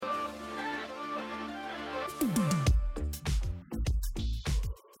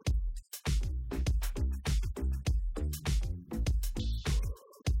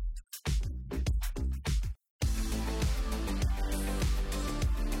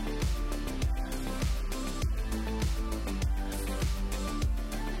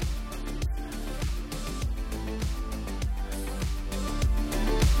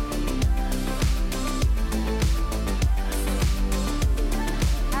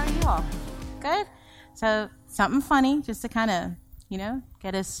you all? Good? So something funny just to kind of,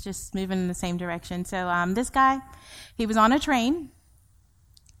 get us just moving in the same direction. So this guy, he was on a train.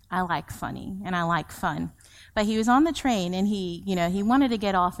 I like funny and I like fun. But he was on the train and he wanted to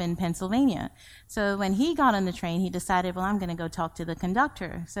get off in Pennsylvania. So when he got on the train, he decided, well, I'm going to go talk to the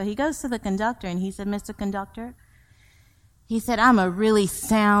conductor. So he goes to the conductor and he said, Mr. Conductor, he said, I'm a really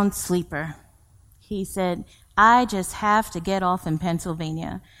sound sleeper. He said, I just have to get off in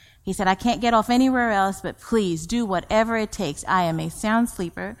Pennsylvania. He said, I can't get off anywhere else, but please do whatever it takes. I am a sound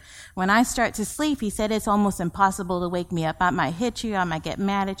sleeper. When I start to sleep, he said, it's almost impossible to wake me up. I might hit you. I might get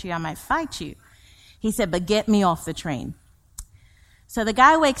mad at you. I might fight you. He said, but get me off the train. So the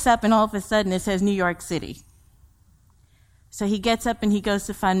guy wakes up and all of a sudden it says New York City. So he gets up and he goes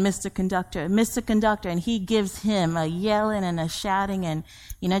to find Mr. Conductor, and he gives him a yelling and a shouting and,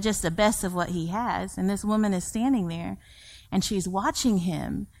 just the best of what he has. And this woman is standing there and she's watching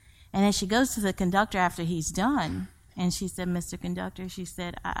him. And then she goes to the conductor after he's done. And she said, Mr. Conductor, she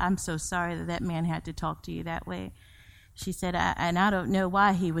said, I'm so sorry that man had to talk to you that way. She said, I don't know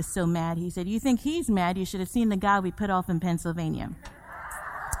why he was so mad. He said, you think he's mad? You should have seen the guy we put off in Pennsylvania.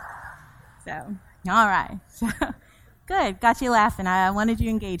 So, all right. So, good. Got you laughing. I wanted you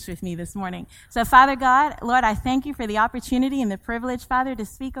engaged with me this morning. So, Father God, Lord, I thank you for the opportunity and the privilege, Father, to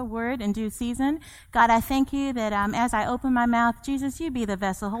speak a word in due season. God, I thank you that as I open my mouth, Jesus, you be the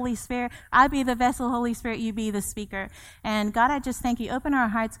vessel. Holy Spirit, I be the vessel. Holy Spirit, you be the speaker. And God, I just thank you. Open our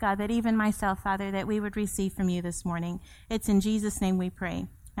hearts, God, that even myself, Father, that we would receive from you this morning. It's in Jesus' name we pray.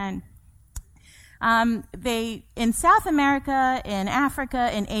 And in South America, in Africa,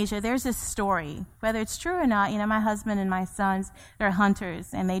 in Asia, there's this story. Whether it's true or not, my husband and my sons, they're hunters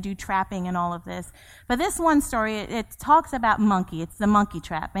and they do trapping and all of this. But this one story, it talks about monkey. It's the monkey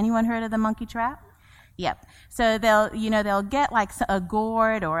trap. Anyone heard of the monkey trap? Yep. So they'll get like a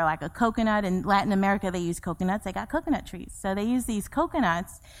gourd or like a coconut. In Latin America, they use coconuts. They got coconut trees. So they use these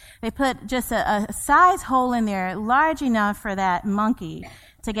coconuts. They put just a size hole in there large enough for that monkey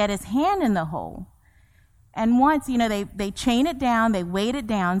to get his hand in the hole. And once, they chain it down, they weight it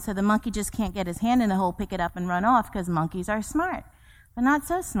down so the monkey just can't get his hand in the hole, pick it up and run off, because monkeys are smart. But not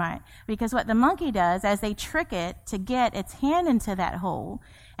so smart, because what the monkey does, as they trick it to get its hand into that hole,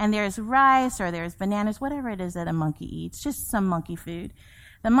 and there's rice or there's bananas, whatever it is that a monkey eats, just some monkey food,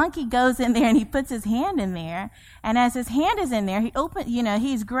 the monkey goes in there and he puts his hand in there, and as his hand is in there,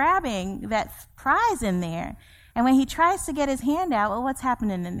 he's grabbing that prize in there, and when he tries to get his hand out, well, what's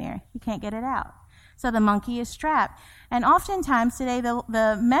happening in there? He can't get it out. So the monkey is trapped. And oftentimes today,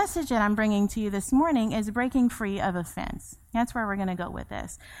 the message that I'm bringing to you this morning is breaking free of offense. That's where we're going to go with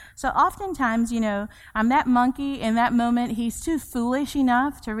this. So oftentimes, that monkey in that moment, he's too foolish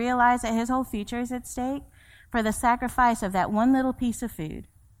enough to realize that his whole future is at stake for the sacrifice of that one little piece of food,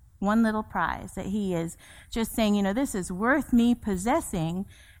 one little prize that he is just saying, this is worth me possessing.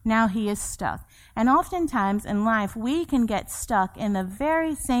 Now he is stuck. And oftentimes in life, we can get stuck in the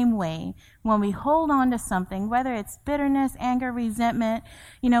very same way when we hold on to something, whether it's bitterness, anger, resentment,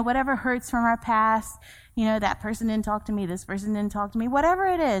 whatever hurts from our past, that person didn't talk to me, this person didn't talk to me, whatever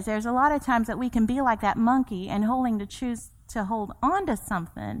it is, there's a lot of times that we can be like that monkey and choose to hold on to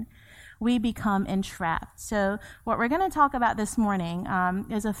something, we become entrapped. So what we're going to talk about this morning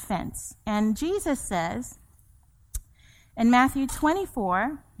is offense. And Jesus says, in Matthew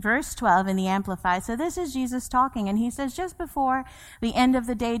 24, verse 12 in the Amplified, so this is Jesus talking, and he says, just before the end of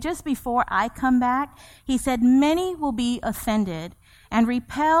the day, just before I come back, he said, many will be offended and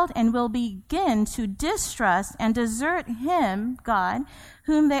repelled and will begin to distrust and desert him, God,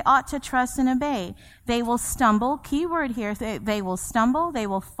 whom they ought to trust and obey. They will stumble, key word here, they will stumble, they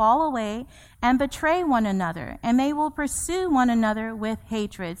will fall away and betray one another, and they will pursue one another with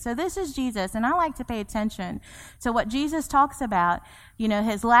hatred. So this is Jesus, and I like to pay attention to what Jesus talks about.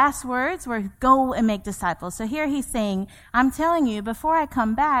 His last words were, go and make disciples. So here he's saying, I'm telling you, before I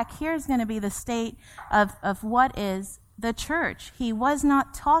come back, here's going to be the state of what is the church. He was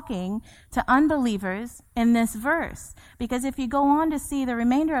not talking to unbelievers in this verse, because if you go on to see the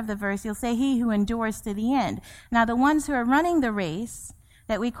remainder of the verse, you'll say he who endures to the end. Now, the ones who are running the race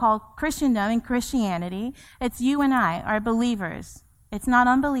that we call Christendom and Christianity, it's you and I, are believers. It's not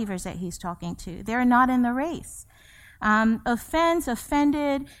unbelievers that he's talking to. They're not in the race. Offense,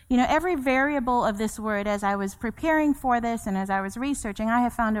 offended, every variable of this word, as I was preparing for this and as I was researching, I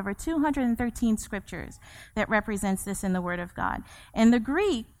have found over 213 scriptures that represents this in the Word of God. In the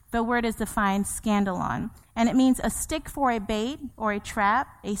Greek, the word is defined scandalon, and it means a stick for a bait or a trap,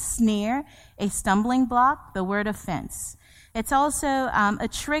 a snare, a stumbling block, the word offense. It's also a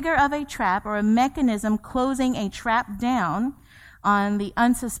trigger of a trap or a mechanism closing a trap down, on the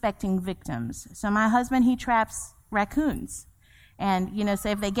unsuspecting victims. So my husband, he traps raccoons. And, so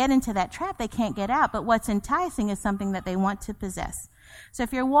if they get into that trap, they can't get out. But what's enticing is something that they want to possess. So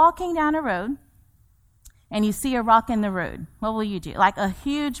if you're walking down a road and you see a rock in the road, what will you do? Like a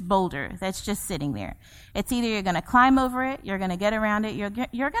huge boulder that's just sitting there. It's either you're going to climb over it, you're going to get around it, you're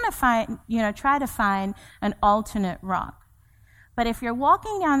going to find, try to find an alternate rock. But if you're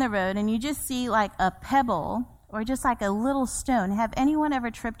walking down the road and you just see like a pebble or just like a little stone, have anyone ever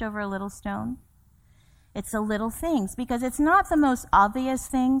tripped over a little stone? It's the little things, because it's not the most obvious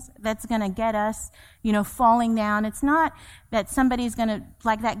things that's going to get us, falling down. It's not that somebody's going to,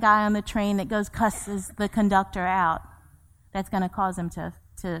 like that guy on the train that goes cusses the conductor out, that's going to cause him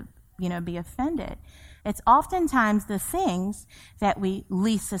to be offended. It's oftentimes the things that we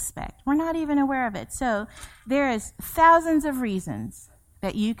least suspect. We're not even aware of it. So there is thousands of reasons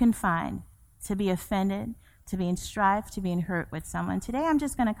that you can find to be offended, to be in strife, to be in hurt with someone. Today I'm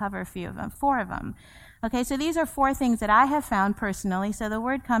just going to cover a few of them, 4 of them. Okay, so these are 4 things that I have found personally. So the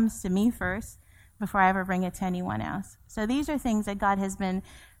word comes to me first before I ever bring it to anyone else. So these are things that God has been,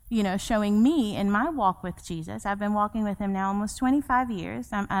 showing me in my walk with Jesus. I've been walking with him now almost 25 years.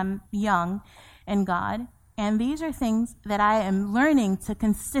 I'm young in God. And these are things that I am learning to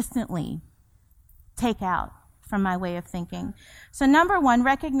consistently take out from my way of thinking. So number 1,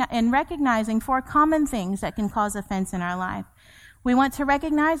 recognizing 4 common things that can cause offense in our life. We want to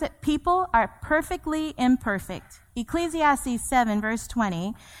recognize that people are perfectly imperfect. Ecclesiastes 7, verse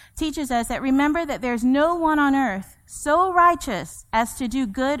 20, teaches us that remember that there's no one on earth so righteous as to do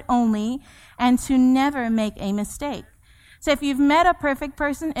good only and to never make a mistake. So if you've met a perfect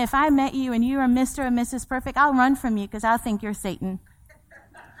person, if I met you and you are Mr. or Mrs. Perfect, I'll run from you because I'll think you're Satan.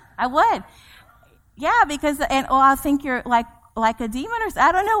 I would. Yeah, I'll think you're like a demon, or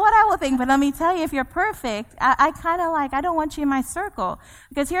I don't know what I will think, but let me tell you, if you're perfect, I kind of I don't want you in my circle,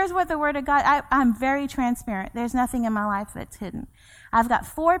 because here's what the Word of God, I'm very transparent. There's nothing in my life that's hidden. I've got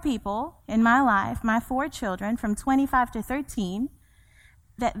 4 people in my life, my 4 children from 25 to 13,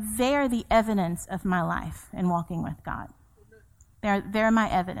 that they're the evidence of my life in walking with God. They're my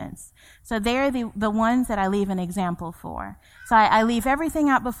evidence. So they're the ones that I leave an example for. So I leave everything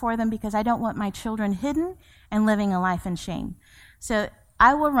out before them because I don't want my children hidden and living a life in shame. So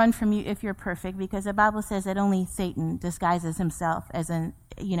I will run from you if you're perfect, because the Bible says that only Satan disguises himself as an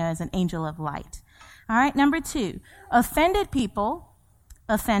angel of light. All right, number 2, offended people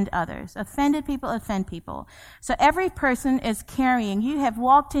offend others. Offended people offend people. So every person is carrying. You have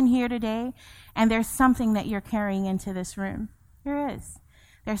walked in here today, and there's something that you're carrying into this room. There is.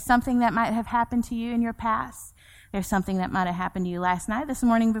 There's something that might have happened to you in your past. There's something that might have happened to you last night, this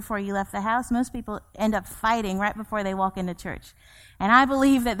morning before you left the house. Most people end up fighting right before they walk into church. And I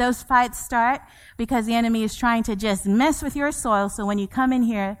believe that those fights start because the enemy is trying to just mess with your soil, so when you come in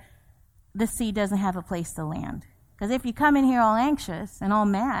here, the seed doesn't have a place to land. Because if you come in here all anxious and all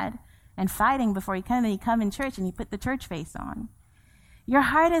mad and fighting before you come, then you come in church and you put the church face on, your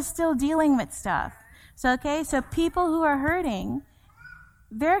heart is still dealing with stuff. So people who are hurting,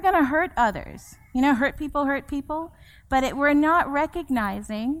 they're going to hurt others. Hurt people. But we're not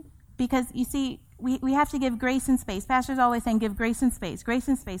recognizing, because, you see, we have to give grace and space. Pastors always saying, give grace and space,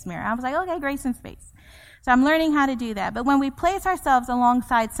 Meera. I was like, okay, grace and space. So I'm learning how to do that. But when we place ourselves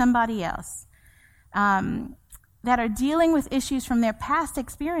alongside somebody else that are dealing with issues from their past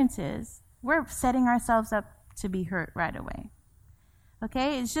experiences, we're setting ourselves up to be hurt right away.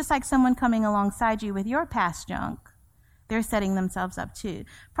 Okay? It's just like someone coming alongside you with your past junk. They're setting themselves up too.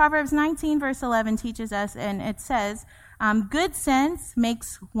 Proverbs 19, verse 11 teaches us, and it says, good sense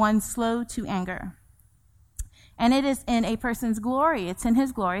makes one slow to anger. And it is in a person's glory, it's in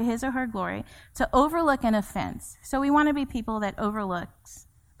his glory, his or her glory, to overlook an offense. So we want to be people that overlooks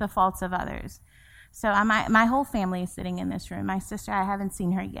the faults of others. So my whole family is sitting in this room. My sister, I haven't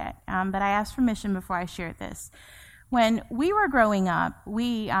seen her yet, but I asked permission before I shared this. When we were growing up,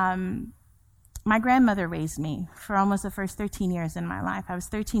 my grandmother raised me for almost the first 13 years in my life. I was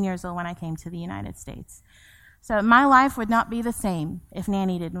 13 years old when I came to the United States. So my life would not be the same if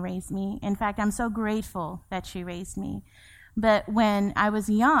Nanny didn't raise me. In fact, I'm so grateful that she raised me. But when I was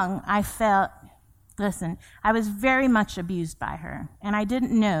young, I was very much abused by her. And I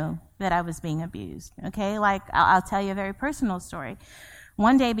didn't know that I was being abused. Okay, I'll tell you a very personal story.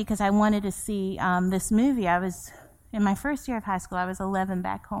 One day, because I wanted to see this movie, I was in my first year of high school. I was 11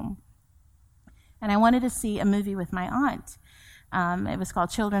 back home. And I wanted to see a movie with my aunt. It was called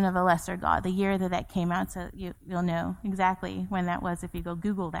Children of a Lesser God, the year that came out, so you'll know exactly when that was if you go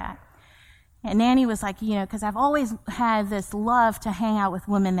Google that. And Nanny was like, because I've always had this love to hang out with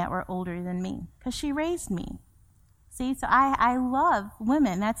women that were older than me, because she raised me. See, so I love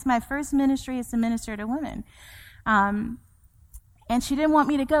women. That's my first ministry, is to minister to women. And she didn't want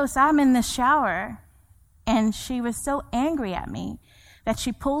me to go, so I'm in the shower, and she was so angry at me that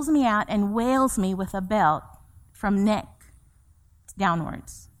she pulls me out and wails me with a belt from neck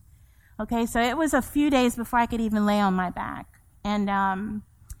downwards. Okay, so it was a few days before I could even lay on my back. And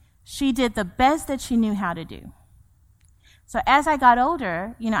she did the best that she knew how to do. So as I got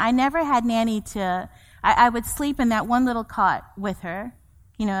older, I never had nanny I would sleep in that one little cot with her,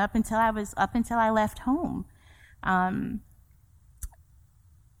 up until I left home.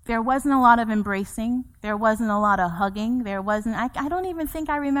 There wasn't a lot of embracing. There wasn't a lot of hugging. I don't even think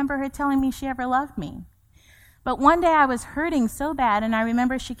I remember her telling me she ever loved me. But one day I was hurting so bad, and I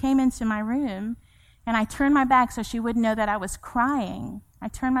remember she came into my room, and I turned my back so she wouldn't know that I was crying. I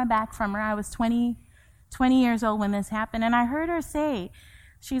turned my back from her. I was 20 years old when this happened, and I heard her say,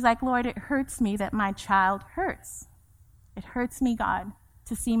 she's like, Lord, it hurts me that my child hurts. It hurts me, God,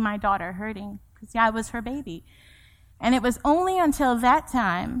 to see my daughter hurting, because I was her baby. And it was only until that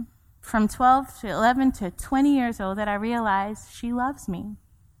time, from 12 to 11 to 20 years old, that I realized she loves me.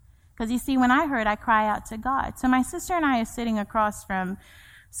 Because you see, when I hurt, I cry out to God. So my sister and I are sitting across from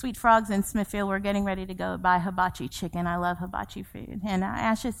Sweet Frogs in Smithfield. We're getting ready to go buy hibachi chicken. I love hibachi food. And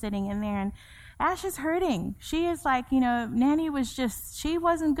Ash is sitting in there, and Ash is hurting. She is like, Nanny she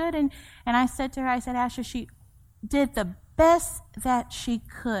wasn't good. And I said to her, Asher, she did the best that she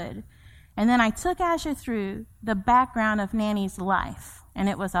could. And then I took Asher through the background of Nanny's life, and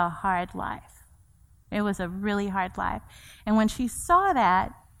it was a hard life. It was a really hard life. And when she saw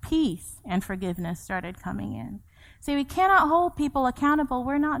that, peace and forgiveness started coming in. See, we cannot hold people accountable.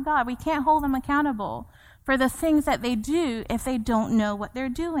 We're not God. We can't hold them accountable for the things that they do if they don't know what they're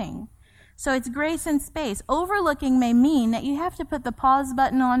doing. So it's grace and space. Overlooking may mean that you have to put the pause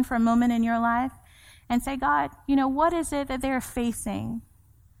button on for a moment in your life and say, God, what is it that they're facing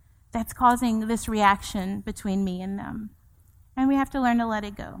that's causing this reaction between me and them? And we have to learn to let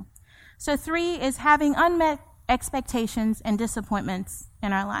it go. So 3 is having unmet expectations and disappointments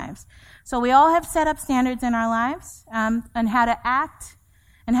in our lives. So we all have set up standards in our lives on how to act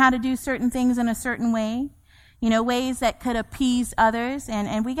and how to do certain things in a certain way, ways that could appease others.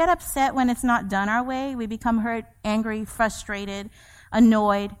 And we get upset when it's not done our way. We become hurt, angry, frustrated,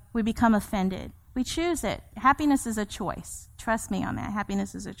 annoyed. We become offended. We choose it. Happiness is a choice. Trust me on that.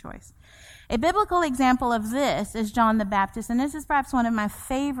 Happiness is a choice. A biblical example of this is John the Baptist. And this is perhaps one of my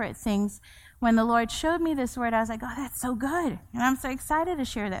favorite things. When the Lord showed me this word, I was like, oh, that's so good. And I'm so excited to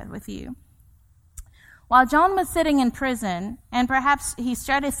share that with you. While John was sitting in prison, and perhaps he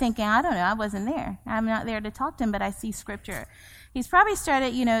started thinking, I don't know, I wasn't there. I'm not there to talk to him, but I see scripture. He's probably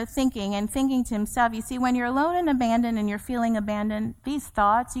started, thinking to himself, you see, when you're alone and abandoned and you're feeling abandoned, these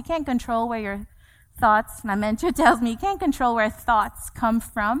thoughts, you can't control where your thoughts, my mentor tells me, you can't control where thoughts come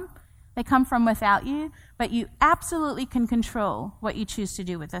from. They come from without you, but you absolutely can control what you choose to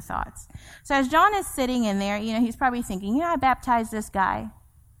do with the thoughts. So as John is sitting in there, he's probably thinking, I baptized this guy.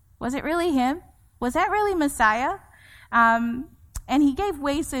 Was it really him? Was that really Messiah? And he gave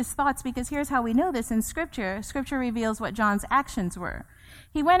ways to his thoughts, because here's how we know this in Scripture. Scripture reveals what John's actions were.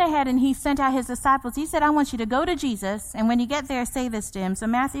 He went ahead and he sent out his disciples. He said, I want you to go to Jesus, and when you get there, say this to him. So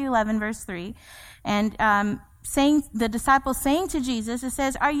Matthew 11, verse 3, and the disciples saying to Jesus, it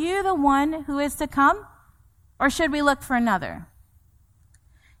says, are you the one who is to come, or should we look for another?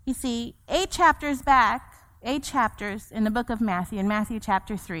 You see, 8 chapters in the book of Matthew, in Matthew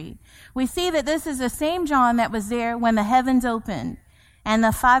chapter 3, we see that this is the same John that was there when the heavens opened, and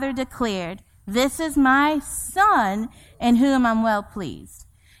the Father declared, this is my Son in whom I'm well pleased.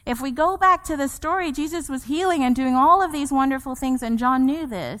 If we go back to the story, Jesus was healing and doing all of these wonderful things, and John knew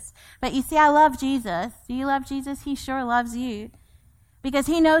this. But you see, I love Jesus. Do you love Jesus? He sure loves you, because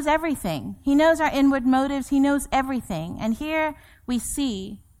he knows everything. He knows our inward motives. He knows everything. And here we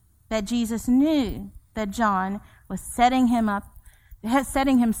see that Jesus knew that John was setting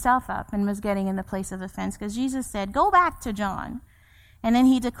himself up and was getting in the place of offense, because Jesus said, go back to John. And then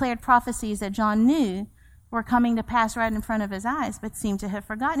he declared prophecies that John knew were coming to pass right in front of his eyes, but seemed to have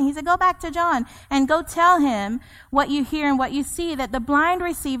forgotten. He said, go back to John and go tell him what you hear and what you see, that the blind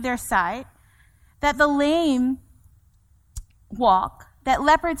receive their sight, that the lame walk, that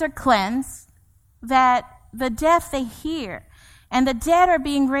leopards are cleansed, that the deaf they hear, and the dead are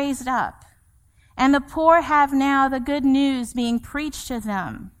being raised up, and the poor have now the good news being preached to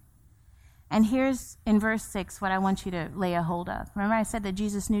them. And here's in verse 6 what I want you to lay a hold of. Remember I said that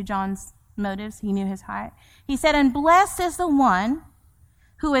Jesus knew John's motives. He knew his heart. He said, and blessed is the one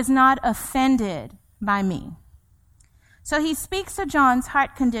who is not offended by me. So he speaks to John's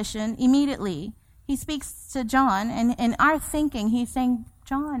heart condition immediately. he speaks to John, and in our thinking, he's saying,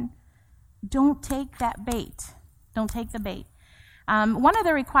 John, don't take that bait. Don't take the bait. One of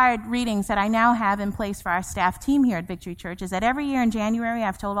the required readings that I now have in place for our staff team here at Victory Church is that every year in January,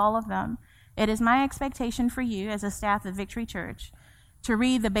 I've told all of them, it is my expectation for you as a staff of Victory Church to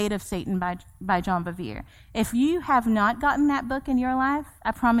read The Bait of Satan by John Bevere. If you have not gotten that book in your life,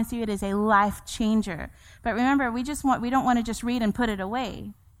 I promise you it is a life changer. But remember, we don't want to just read and put it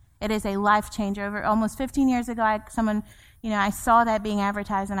away. It is a life changer. Over almost 15 years ago, I saw that being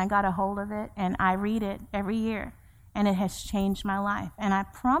advertised and I got a hold of it and I read it every year. And it has changed my life. And I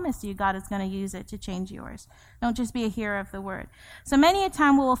promise you God is going to use it to change yours. Don't just be a hearer of the word. So many a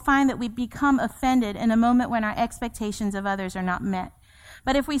time we will find that we become offended in a moment when our expectations of others are not met.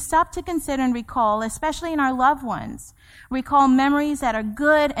 But if we stop to consider and recall, especially in our loved ones, recall memories that are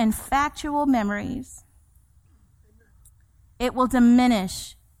good and factual memories, it will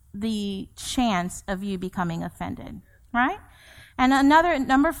diminish the chance of you becoming offended, right? And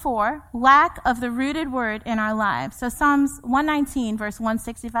number 4, lack of the rooted word in our lives. So Psalms 119, verse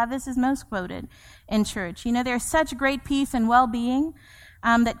 165, this is most quoted in church. There's such great peace and well-being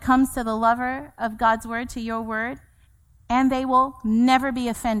that comes to the lover of God's word, to your word, and they will never be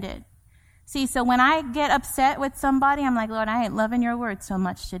offended. See, so when I get upset with somebody, I'm like, Lord, I ain't loving your word so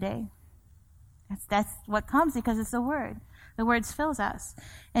much today. That's what comes because it's the word. The word fills us.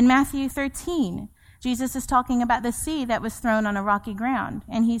 In Matthew 13, Jesus is talking about the seed that was thrown on a rocky ground.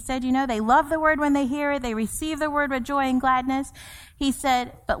 And he said, they love the word when they hear it. They receive the word with joy and gladness. He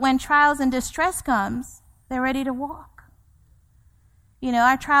said, but when trials and distress comes, they're ready to walk.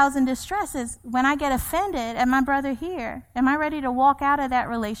 Our trials and distress is when I get offended at my brother here. Am I ready to walk out of that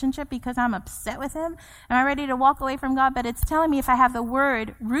relationship because I'm upset with him? Am I ready to walk away from God? But it's telling me if I have the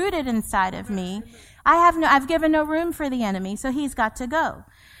word rooted inside of me, I've given no room for the enemy, so he's got to go.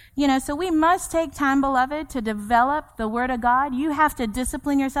 So we must take time, beloved, to develop the word of God. You have to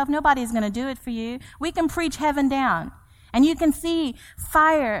discipline yourself. Nobody's going to do it for you. We can preach heaven down. And you can see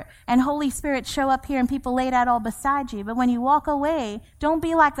fire and Holy Spirit show up here and people laid out all beside you. But when you walk away, don't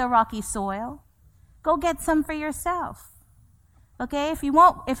be like the rocky soil. Go get some for yourself. Okay? If you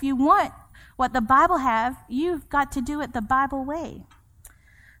want what the Bible have, you've got to do it the Bible way.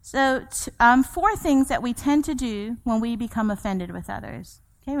 So 4 things that we tend to do when we become offended with others.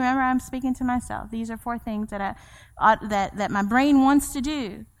 Okay, remember I'm speaking to myself. These are 4 things that that my brain wants to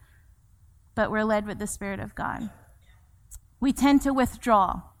do, but we're led with the Spirit of God. We tend to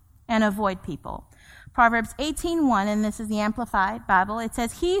withdraw and avoid people. Proverbs 18:1, and this is the Amplified Bible, it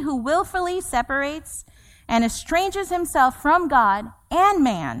says, he who willfully separates and estranges himself from God and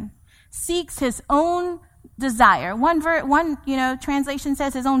man seeks his own desire. One translation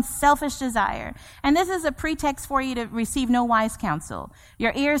says his own selfish desire. And this is a pretext for you to receive no wise counsel.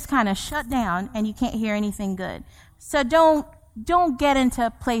 Your ears kind of shut down and you can't hear anything good. So don't get into a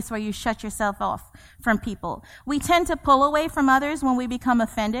place where you shut yourself off from people. We tend to pull away from others when we become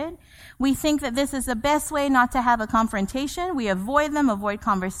offended. We think that this is the best way not to have a confrontation. We avoid them, avoid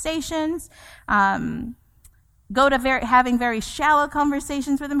conversations, go to having very shallow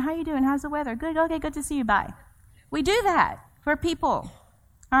conversations with them. How you doing? How's the weather? Good. Okay, good to see you. Bye. We do that for people.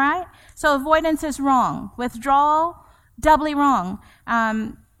 All right? So avoidance is wrong. Withdrawal, doubly wrong.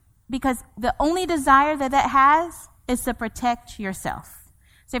 Because the only desire that has is to protect yourself.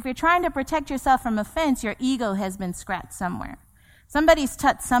 So if you're trying to protect yourself from offense, your ego has been scratched somewhere. Somebody's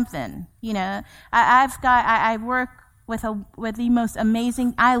touched something. I work with the most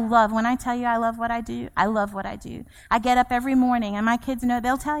amazing, when I tell you I love what I do, I love what I do. I get up every morning and my kids know,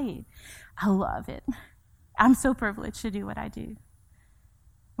 they'll tell you, I love it. I'm so privileged to do what I do.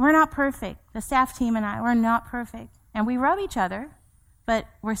 We're not perfect. The staff team and I, we're not perfect. And we rub each other, but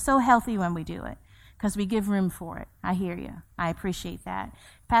we're so healthy when we do it because we give room for it. I hear you. I appreciate that.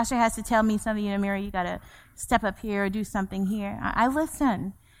 Pastor has to tell me something, Meera, you got to step up here or do something here. I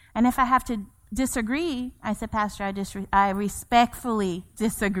listen. And if I have to disagree, I said, Pastor, I respectfully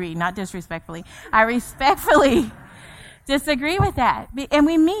disagree, not disrespectfully. I respectfully disagree with that. And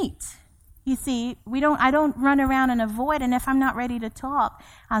we meet. You see, I don't run around and avoid. And if I'm not ready to talk,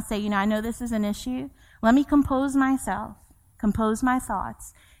 I'll say, I know this is an issue. Let me compose myself, compose my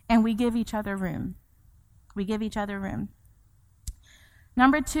thoughts, and we give each other room. We give each other room.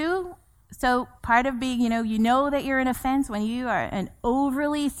 Number 2, so part of being, you know that you're an offense when you are an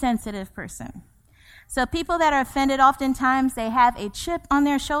overly sensitive person. So people that are offended, oftentimes they have a chip on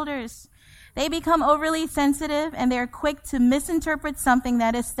their shoulders. They become overly sensitive and they're quick to misinterpret something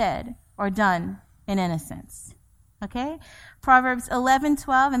that is said or done in innocence. Okay? Proverbs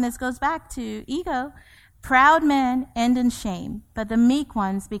 11:12, and this goes back to ego. Proud men end in shame, but the meek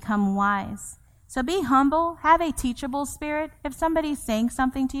ones become wise. So be humble, have a teachable spirit. If somebody's saying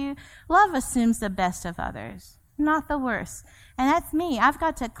something to you, love assumes the best of others, not the worst. And that's me. I've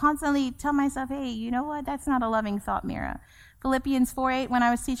got to constantly tell myself, hey, you know what? That's not a loving thought, Meera. Philippians 4:8, when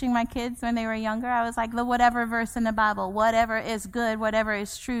I was teaching my kids when they were younger, I was like, the whatever verse in the Bible, whatever is good, whatever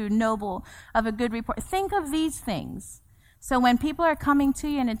is true, noble, of a good report. Think of these things. So when people are coming to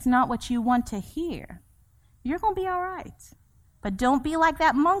you and it's not what you want to hear, you're going to be all right. But don't be like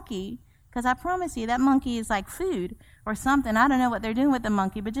that monkey, because I promise you, that monkey is like food or something. I don't know what they're doing with the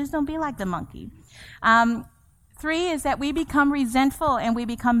monkey, but just don't be like the monkey. 3 is that we become resentful and we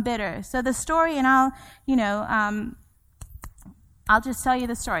become bitter. So the story, and I'll just tell you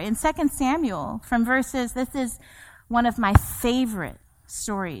the story. In 2 Samuel, this is one of my favorite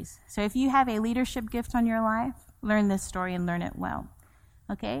stories. So if you have a leadership gift on your life, learn this story and learn it well.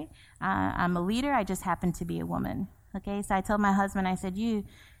 Okay? I'm a leader. I just happen to be a woman. Okay? So I told my husband, I said,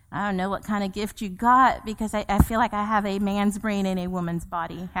 I don't know what kind of gift you got, because I feel like I have a man's brain in a woman's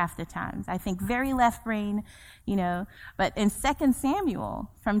body half the times. I think very left brain, But in 2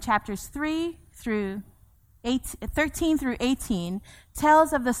 Samuel, from chapters 13 through 18,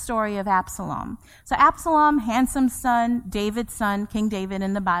 tells of the story of Absalom. So Absalom, handsome son, David's son, King David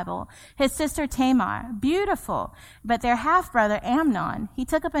in the Bible. His sister Tamar, beautiful, but their half-brother Amnon, he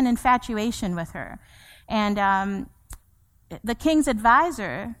took up an infatuation with her. And the king's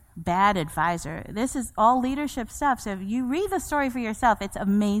advisor, bad advisor, this is all leadership stuff. So if you read the story for yourself, it's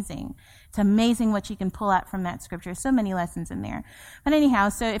amazing. It's amazing what you can pull out from that scripture. So many lessons in there. But anyhow,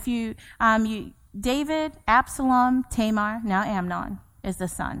 so if David, Absalom, Tamar, now Amnon is the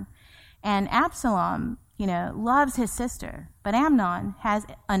son. And Absalom, loves his sister, but Amnon has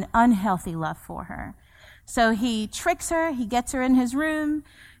an unhealthy love for her. So he tricks her, he gets her in his room,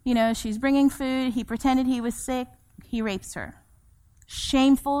 she's bringing food, he pretended he was sick, he rapes her.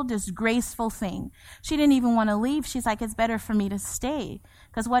 Shameful, disgraceful thing. She didn't even want to leave. She's like, it's better for me to stay,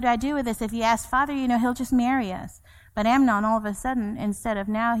 because what do I do with this? If he asks Father, he'll just marry us. But Amnon, all of a sudden, instead of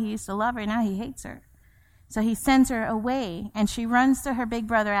now he used to love her, now he hates her. So he sends her away, and she runs to her big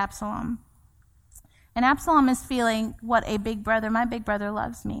brother Absalom. And Absalom is feeling, what a big brother, my big brother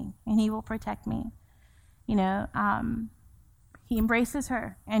loves me, and he will protect me. He embraces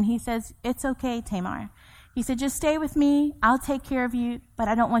her, and he says, it's okay, Tamar. He said, just stay with me, I'll take care of you, but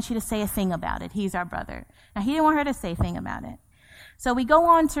I don't want you to say a thing about it. He's our brother. Now, he didn't want her to say a thing about it. So we go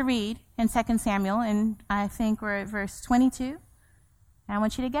on to read in 2 Samuel, and I think we're at verse 22. And I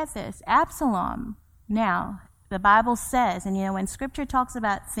want you to get this. Absalom, now, the Bible says, and when Scripture talks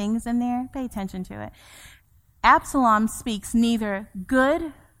about things in there, pay attention to it. Absalom speaks neither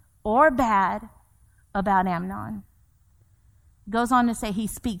good or bad about Amnon. Goes on to say he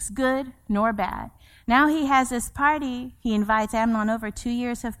speaks good nor bad. Now he has this party. He invites Amnon over. 2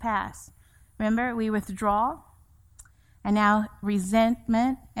 years have passed. Remember, we withdraw. And now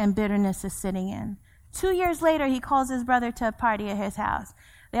resentment and bitterness is sitting in. 2 years later, he calls his brother to a party at his house.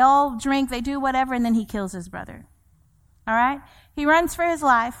 They all drink, they do whatever, and then he kills his brother. All right? He runs for his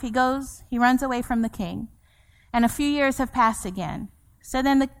life. He runs away from the king. And a few years have passed again. So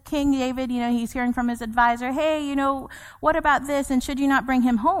then the King David, he's hearing from his advisor, hey, what about this? And should you not bring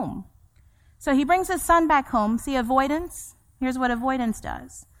him home? So he brings his son back home. See, avoidance? Here's what avoidance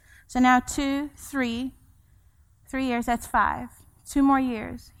does. So now 2, 3 years, that's 5. 2 more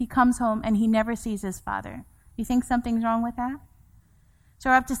years, he comes home and he never sees his father. You think something's wrong with that? So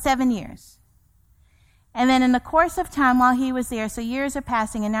we're up to 7 years. And then in the course of time while he was there, so years are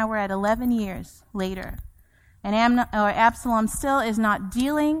passing, and now we're at 11 years later. And Absalom still is not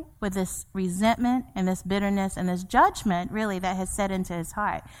dealing with this resentment and this bitterness and this judgment, really, that has set into his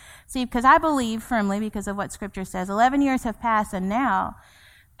heart. See, because I believe firmly, because of what Scripture says, 11 years have passed, and now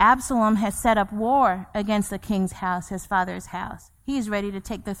Absalom has set up war against the king's house, his father's house. He's ready to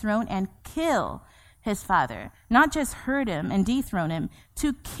take the throne and kill his father. Not just hurt him and dethrone him,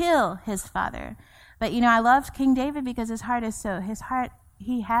 to kill his father. But, I love King David because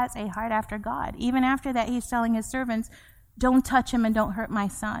he has a heart after God. Even after that, he's telling his servants, don't touch him and don't hurt my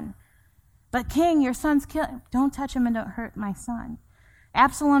son. But king, your son's killed. Don't touch him and don't hurt my son.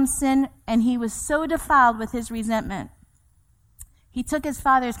 Absalom sinned, and he was so defiled with his resentment. He took his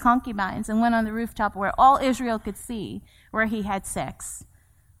father's concubines and went on the rooftop where all Israel could see, where he had sex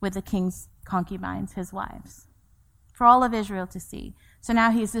with the king's concubines, his wives, for all of Israel to see. So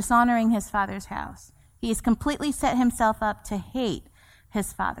now he's dishonoring his father's house. He has completely set himself up to hate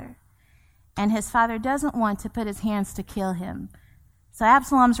his father. And his father doesn't want to put his hands to kill him. So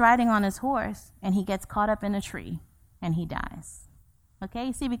Absalom's riding on his horse, and he gets caught up in a tree, and he dies.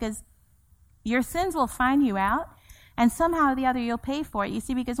 Okay, see, because your sins will find you out, And somehow or the other, you'll pay for it. You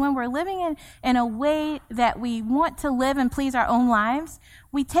see, because when we're living in a way that we want to live and please our own lives,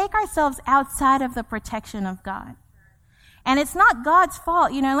 we take ourselves outside of the protection of God. And it's not God's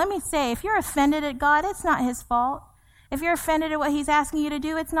fault. Let me say, if you're offended at God, it's not his fault. If you're offended at what he's asking you to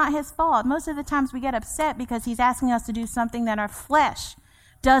do, it's not his fault. Most of the times we get upset because he's asking us to do something that our flesh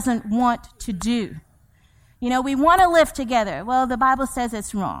doesn't want to do. We want to live together. Well, the Bible says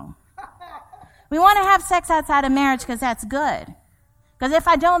it's wrong. We want to have sex outside of marriage because that's good. Because if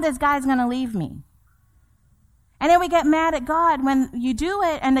I don't, this guy's going to leave me. And then we get mad at God when you do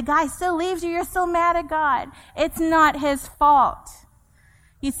it and the guy still leaves you. You're still mad at God. It's not his fault.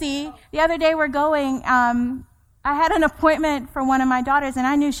 You see, the other day we're going, I had an appointment for one of my daughters and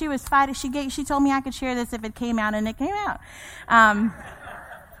I knew she was fighting. She told me I could share this if it came out, and it came out.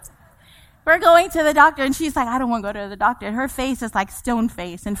 We're going to the doctor, and she's like, I don't want to go to the doctor. And her face is like stone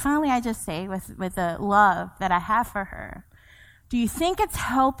face. And finally, I just say, with the love that I have for her, do you think it's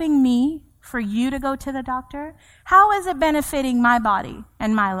helping me for you to go to the doctor? How is it benefiting my body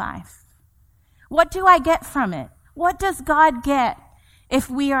and my life? What do I get from it? What does God get if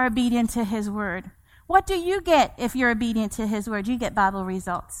we are obedient to his word? What do you get if you're obedient to his word? You get Bible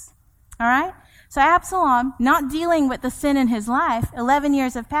results. All right? So Absalom, not dealing with the sin in his life, 11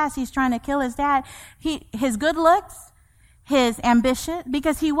 years have passed, he's trying to kill his dad. His good looks, his ambition,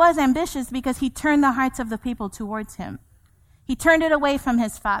 because he was ambitious, because he turned the hearts of the people towards him. He turned it away from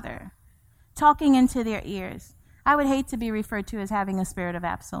his father, talking into their ears. I would hate to be referred to as having a spirit of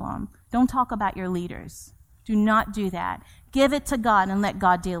Absalom. Don't talk about your leaders. Do not do that. Give it to God and let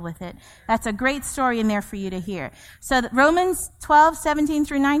God deal with it. That's a great story in there for you to hear. So Romans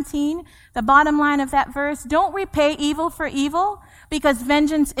 12:17-19, the bottom line of that verse, don't repay evil for evil, because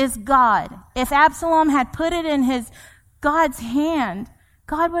vengeance is God. If Absalom had put it in God's hand,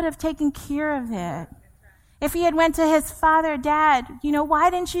 God would have taken care of it. If he had went to his father, Dad, why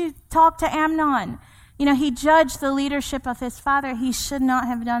didn't you talk to Amnon? He judged the leadership of his father. He should not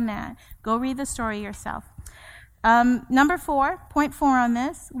have done that. Go read the story yourself. Number 4, point 4 on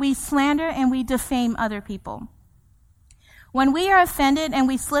this, we slander and we defame other people. When we are offended and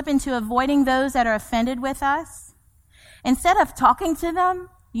we slip into avoiding those that are offended with us, instead of talking to them,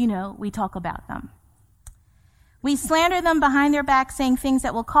 we talk about them. We slander them behind their back, saying things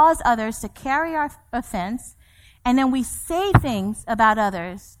that will cause others to carry our offense, and then we say things about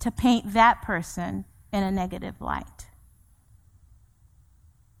others to paint that person in a negative light.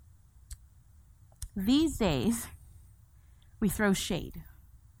 These days, we throw shade,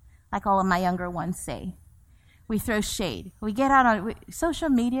 like all of my younger ones say. We throw shade. We get out on social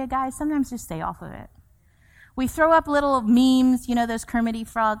media, guys. Sometimes just stay off of it. We throw up little memes, those Kermit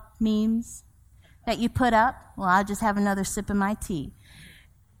Frog memes that you put up. Well, I'll just have another sip of my tea.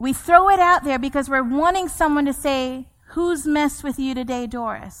 We throw it out there because we're wanting someone to say, who's messed with you today,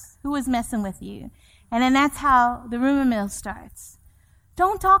 Doris? Who is messing with you? And then that's how the rumor mill starts.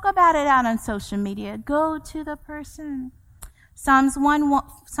 Don't talk about it out on social media. Go to the person. Psalms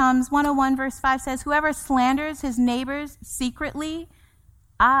 101 verse 5 says, whoever slanders his neighbors secretly,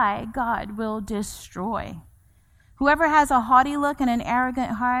 I, God, will destroy. Whoever has a haughty look and an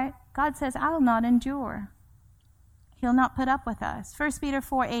arrogant heart, God says, I will not endure. He'll not put up with us. 1 Peter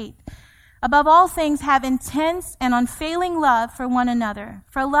 4:8. Above all things, have intense and unfailing love for one another.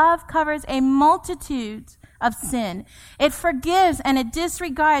 For love covers a multitude of sin. It forgives and it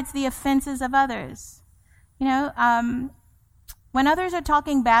disregards the offenses of others. When others are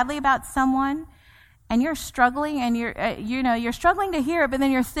talking badly about someone and you're struggling and you're struggling to hear it, but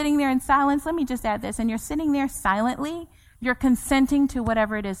then you're sitting there in silence. Let me just add this. And you're sitting there silently. You're consenting to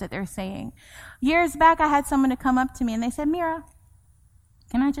whatever it is that they're saying. Years back, I had someone to come up to me and they said, Meera,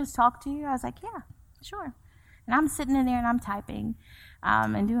 can I just talk to you? I was like, yeah, sure. And I'm sitting in there and I'm typing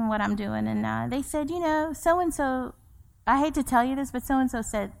and doing what I'm doing. And they said, so-and-so, I hate to tell you this, but so-and-so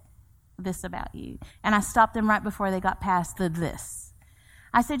said this about you. And I stopped them right before they got past the this.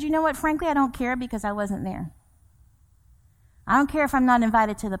 I said, you know what? Frankly, I don't care because I wasn't there. I don't care if I'm not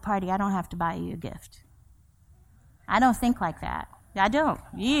invited to the party. I don't have to buy you a gift. I don't think like that. I don't.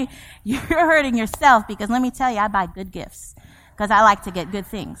 You're hurting yourself because let me tell you, I buy good gifts because I like to get good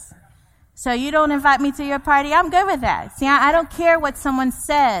things. So you don't invite me to your party, I'm good with that. See, I don't care what someone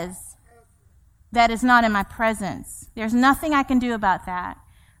says that is not in my presence. There's nothing I can do about that.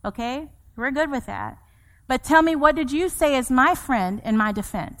 Okay? We're good with that. But tell me, what did you say as my friend in my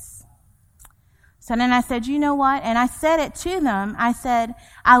defense? So then I said, you know what? And I said it to them. I said,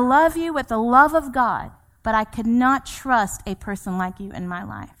 I love you with the love of God, but I could not trust a person like you in my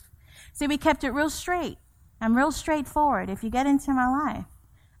life. See, we kept it real straight. I'm real straightforward. If you get into my life,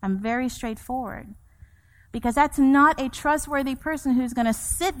 I'm very straightforward. because that's not a trustworthy person who's going to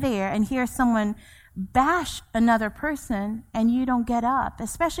sit there and hear someone bash another person and you don't get up,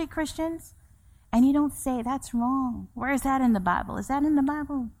 especially Christians, and you don't say, that's wrong. Where is that in the Bible? Is that in the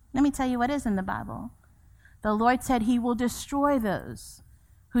Bible? Let me tell you what is in the Bible. The Lord said he will destroy those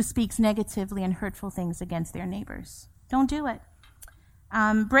who speaks negatively and hurtful things against their neighbors. Don't do it.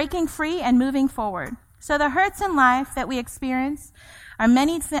 Breaking free and moving forward. So the hurts in life that we experience are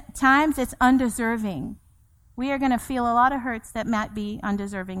many times it's undeserving. We are going to feel a lot of hurts that might be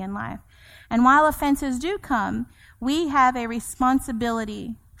undeserving in life. And while offenses do come, we have a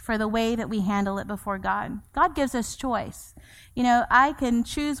responsibility for the way that we handle it before God. God gives us choice. You know, I can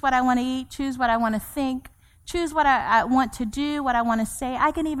choose what I want to eat, choose what I want to think, choose what I want to do, what I want to say.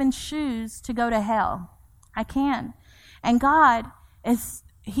 I can even choose to go to hell. I can. And God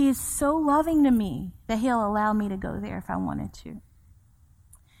He is so loving to me that he'll allow me to go there if I wanted to.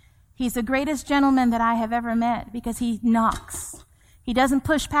 He's the greatest gentleman that I have ever met because he knocks. He doesn't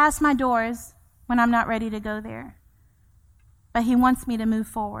push past my doors when I'm not ready to go there. But he wants me to move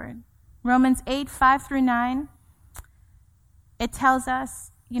forward. Romans 8:5-9, it tells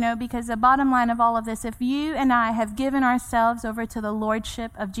us, because the bottom line of all of this, if you and I have given ourselves over to the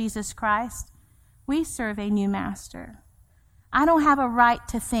lordship of Jesus Christ, we serve a new master. I don't have a right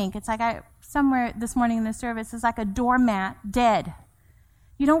to think. It's like somewhere this morning in the service, it's like a doormat, dead.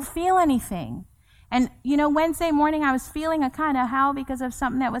 You don't feel anything. And, Wednesday morning I was feeling a kind of how because of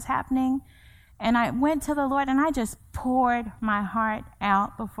something that was happening. And I went to the Lord and I just poured my heart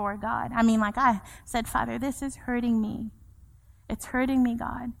out before God. I said, Father, this is hurting me. It's hurting me,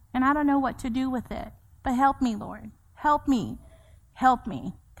 God. And I don't know what to do with it. But help me, Lord. Help me. Help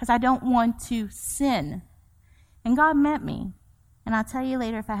me. Because I don't want to sin. And God met me. And I'll tell you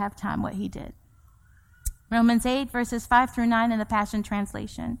later if I have time what he did. Romans 8:5-9 in the Passion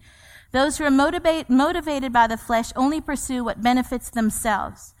Translation. Those who are motivated by the flesh only pursue what benefits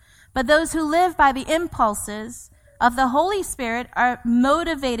themselves. But those who live by the impulses of the Holy Spirit are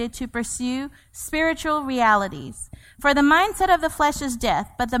motivated to pursue spiritual realities. For the mindset of the flesh is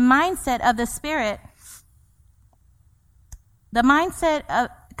death, but the mindset of the Spirit,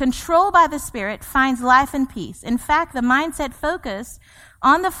 control by the Spirit finds life and peace. In fact, the mindset focused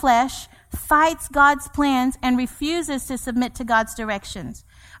on the flesh fights God's plans and refuses to submit to God's directions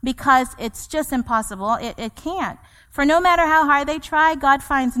because it's just impossible. It can't. For no matter how hard they try, God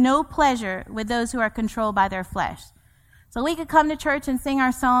finds no pleasure with those who are controlled by their flesh. So we could come to church and sing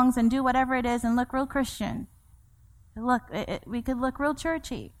our songs and do whatever it is and look real Christian. We could look real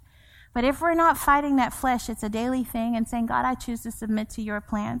churchy. But if we're not fighting that flesh, it's a daily thing, and saying, God, I choose to submit to your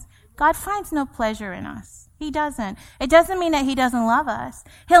plans, God finds no pleasure in us. He doesn't. It doesn't mean that he doesn't love us.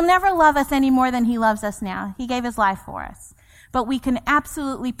 He'll never love us any more than he loves us now. He gave his life for us. But we can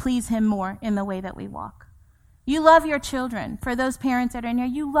absolutely please him more in the way that we walk. You love your children. For those parents that are in here,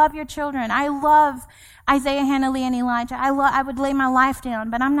 you love your children. I love Isaiah, Hannah, Lee, and Elijah. I would lay my life down,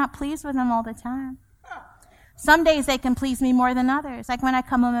 but I'm not pleased with them all the time. Some days they can please me more than others, like when I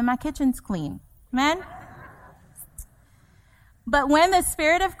come home and my kitchen's clean. Amen? But when the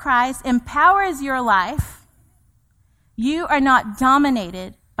Spirit of Christ empowers your life, you are not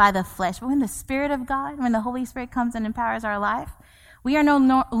dominated by the flesh. But when the Spirit of God, when the Holy Spirit comes and empowers our life, we are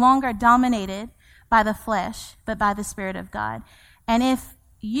no longer dominated by the flesh, but by the Spirit of God. And if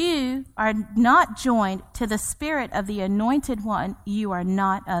you are not joined to the Spirit of the Anointed One, you are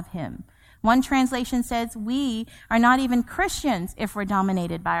not of him. One translation says, we are not even Christians if we're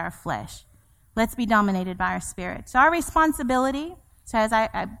dominated by our flesh. Let's be dominated by our spirit. So our responsibility, so as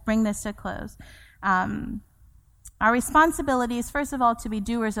I bring this to close, our responsibility is, first of all, to be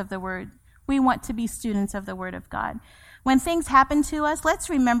doers of the word. We want to be students of the word of God. When things happen to us, let's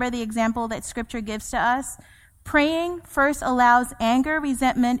remember the example that Scripture gives to us. Praying first allows anger,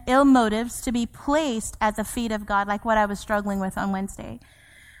 resentment, ill motives to be placed at the feet of God, like what I was struggling with on Wednesday.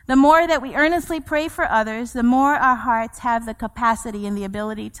 The more that we earnestly pray for others, the more our hearts have the capacity and the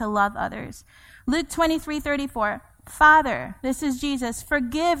ability to love others. Luke 23:34, Father, this is Jesus,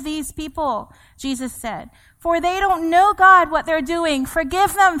 forgive these people, Jesus said, for they don't know, God, what they're doing.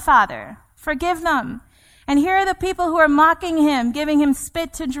 Forgive them, Father. Forgive them. And here are the people who are mocking him, giving him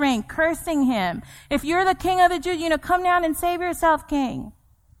spit to drink, cursing him. If you're the King of the Jews, come down and save yourself, King.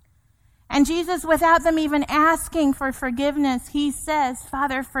 And Jesus, without them even asking for forgiveness, he says,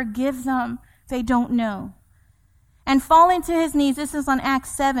 Father, forgive them. They don't know. And falling to his knees, this is on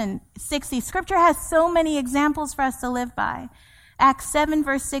Acts 7:60. Scripture has so many examples for us to live by. Acts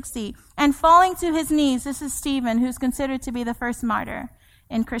 7:60. And falling to his knees, this is Stephen, who's considered to be the first martyr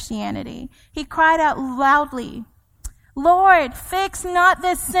in Christianity. He cried out loudly, Lord, fix not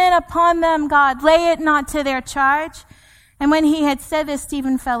this sin upon them, God. Lay it not to their charge. And when he had said this,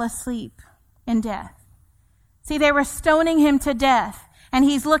 Stephen fell asleep in death. See, they were stoning him to death. And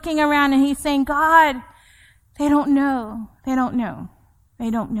he's looking around and he's saying, God, they don't know. They don't know. They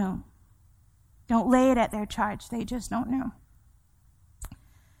don't know. Don't lay it at their charge. They just don't know.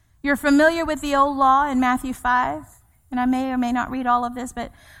 You're familiar with the old law in Matthew 5. And I may or may not read all of this,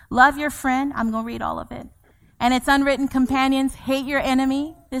 but love your friend. I'm going to read all of it. And its unwritten companions, hate your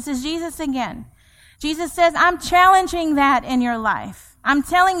enemy. This is Jesus again. Jesus says, I'm challenging that in your life. I'm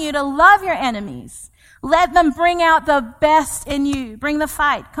telling you to love your enemies. Let them bring out the best in you. Bring the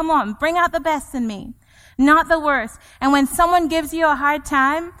fight. Come on, bring out the best in me, not the worst. And when someone gives you a hard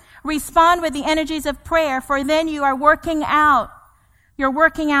time, respond with the energies of prayer, for then you are working out. You're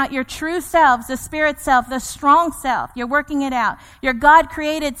working out your true selves, the spirit self, the strong self. You're working it out. Your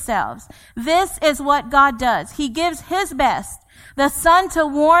God-created selves. This is what God does. He gives his best, the sun to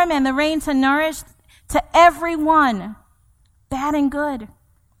warm and the rain to nourish, to everyone, bad and good,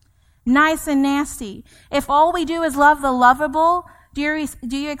 nice and nasty. If all we do is love the lovable, do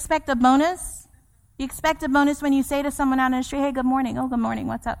you expect a bonus? You expect a bonus when you say to someone out on the street, hey, good morning. Oh, good morning.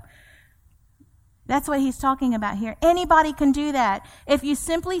 What's up? That's what he's talking about here. Anybody can do that. If you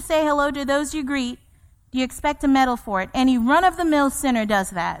simply say hello to those you greet, you expect a medal for it. Any run-of-the-mill sinner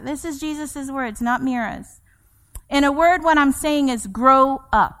does that. This is Jesus' words, not Meera's. In a word, what I'm saying is grow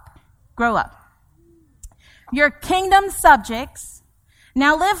up. Grow up. Your kingdom subjects,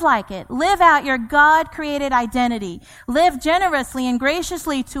 now live like it. Live out your God-created identity. Live generously and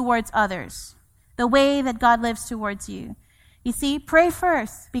graciously towards others, the way that God lives towards you. You see, pray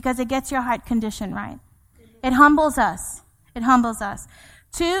first because it gets your heart condition right. It humbles us. It humbles us.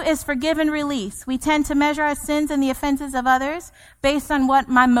 2 is forgive and release. We tend to measure our sins and the offenses of others based on what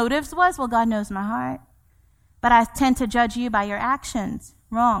my motives was. Well, God knows my heart. But I tend to judge you by your actions.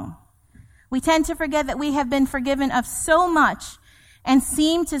 Wrong. We tend to forget that we have been forgiven of so much and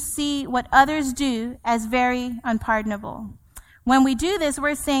seem to see what others do as very unpardonable. When we do this,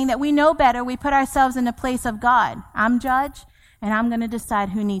 we're saying that we know better. We put ourselves in the place of God. I'm judge, and I'm going to decide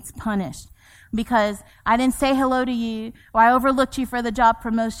who needs punished because I didn't say hello to you or I overlooked you for the job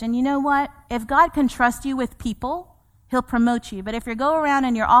promotion. You know what? If God can trust you with people, he'll promote you. But if you go around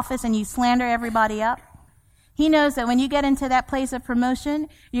in your office and you slander everybody up, he knows that when you get into that place of promotion,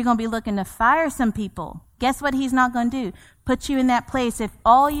 you're going to be looking to fire some people. Guess what he's not going to do? Put you in that place if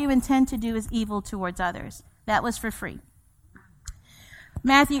all you intend to do is evil towards others. That was for free.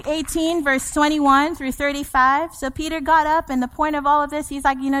 Matthew 18, verse 21 through 35. So Peter got up, and the point of all of this, he's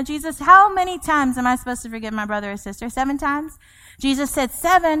like, Jesus, how many times am I supposed to forgive my brother or sister? 7 times? Jesus said,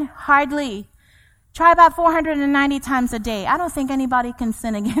 7? Hardly. Try about 490 times a day. I don't think anybody can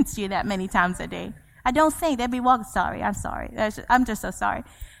sin against you that many times a day. I don't think. They'd be sorry. I'm sorry. I'm just so sorry.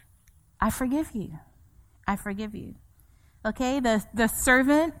 I forgive you. I forgive you. Okay? The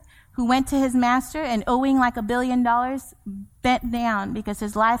servant who went to his master and owing like $1 billion bent down because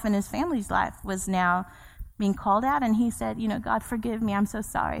his life and his family's life was now being called out. And he said, God, forgive me. I'm so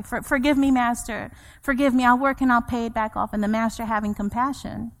sorry. Forgive me, master. Forgive me. I'll work and I'll pay it back off. And the master, having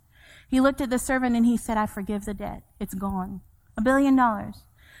compassion, he looked at the servant and he said, I forgive the debt. It's gone. $1 billion.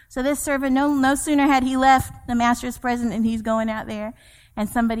 So this servant, no sooner had he left the master's presence and he's going out there, and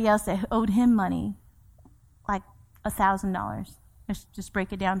somebody else that owed him money, like $1,000. Let's just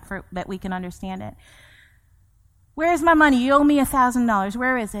break it down for that we can understand it. Where is my money? You owe me $1,000.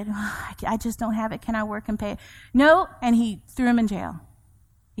 Where is it? I just don't have it. Can I work and pay? No, and he threw him in jail.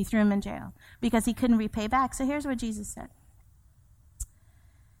 He threw him in jail because he couldn't repay back. So here's what Jesus said.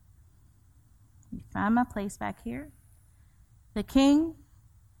 You find my place back here. The king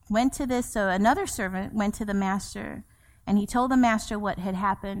went to this, so another servant went to the master, and he told the master what had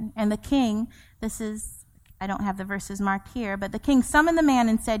happened. And the king, I don't have the verses marked here, but the king summoned the man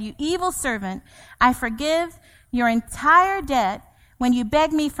and said, you evil servant, I forgive your entire debt when you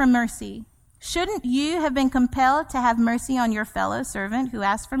beg me for mercy. Shouldn't you have been compelled to have mercy on your fellow servant who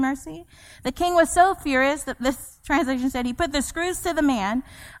asked for mercy? The king was so furious that this translation said he put the screws to the man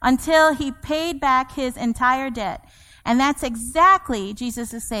until he paid back his entire debt. And that's exactly,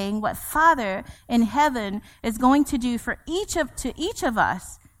 Jesus is saying, what Father in heaven is going to do for each of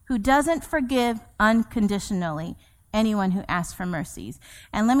us who doesn't forgive unconditionally anyone who asks for mercies.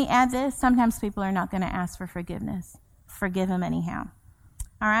 And let me add this, sometimes people are not going to ask for forgiveness. Forgive them anyhow.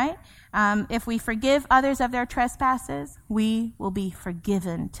 All right? If we forgive others of their trespasses, we will be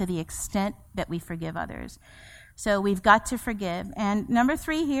forgiven to the extent that we forgive others. So we've got to forgive. And number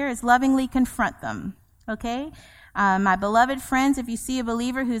 3 here is lovingly confront them. Okay? My beloved friends, if you see a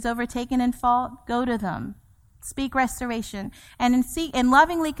believer who's overtaken in fault, go to them. speak restoration. And in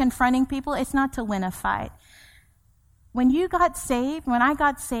lovingly confronting people, it's not to win a fight. When I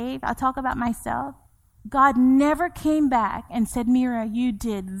got saved, I'll talk about myself. God never came back and said, Meera, you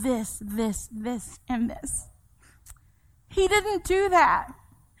did this, this, this, and this. He didn't do that.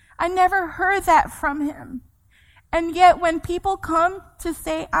 I never heard that from him. And yet when people come to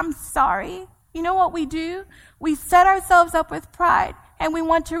say, I'm sorry, you know what we do? We set ourselves up with pride, and we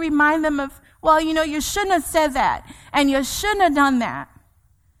want to remind them of, well, you shouldn't have said that, and you shouldn't have done that.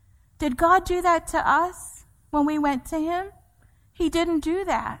 Did God do that to us when we went to him? He didn't do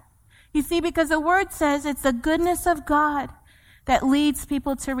that. You see, because the word says it's the goodness of God that leads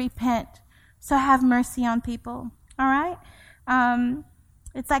people to repent. So have mercy on people. All right?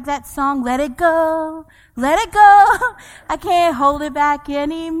 It's like that song, let it go, I can't hold it back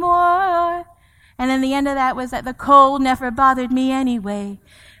anymore. And then the end of that was that the cold never bothered me anyway.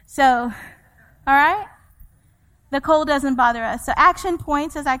 So, all right? The cold doesn't bother us. So action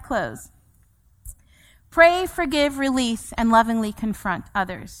points as I close. Pray, forgive, release, and lovingly confront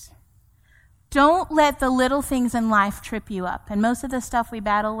others. Don't let the little things in life trip you up. And most of the stuff we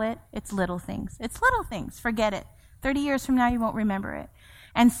battle with, it's little things. It's little things. Forget it. 30 years from now, you won't remember it.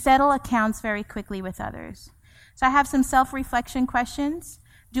 And settle accounts very quickly with others. So I have some self-reflection questions.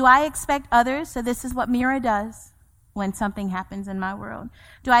 Do I expect others? So this is what Meera does when something happens in my world.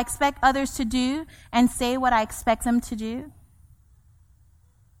 Do I expect others to do and say what I expect them to do?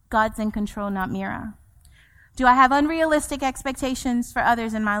 God's in control, not Meera. Do I have unrealistic expectations for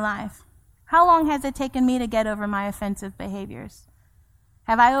others in my life? How long has it taken me to get over my offensive behaviors?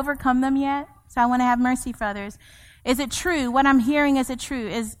 Have I overcome them yet? So I want to have mercy for others. Is it true? What I'm hearing, is it true?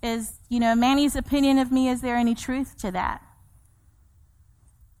 Is Manny's opinion of me, is there any truth to that?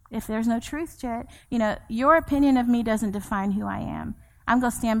 If there's no truth to it, your opinion of me doesn't define who I am. I'm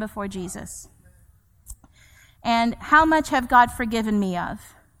going to stand before Jesus. And how much have God forgiven me of?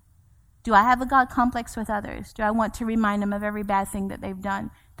 Do I have a God complex with others? Do I want to remind them of every bad thing that they've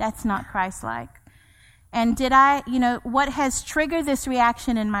done? That's not Christ-like. And what has triggered this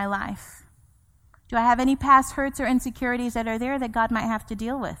reaction in my life? Do I have any past hurts or insecurities that are there that God might have to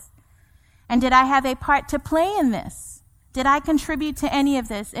deal with? And did I have a part to play in this? Did I contribute to any of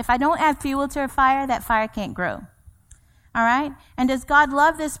this? If I don't add fuel to a fire, that fire can't grow. All right? And does God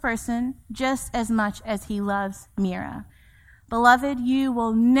love this person just as much as he loves Meera? Beloved, you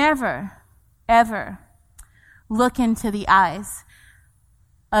will never, ever look into the eyes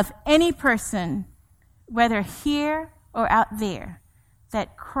of any person, whether here or out there,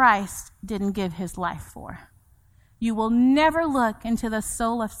 that Christ didn't give his life for. You will never look into the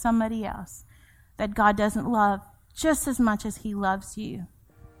soul of somebody else that God doesn't love just as much as he loves you.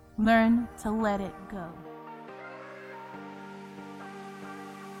 Learn to let it go.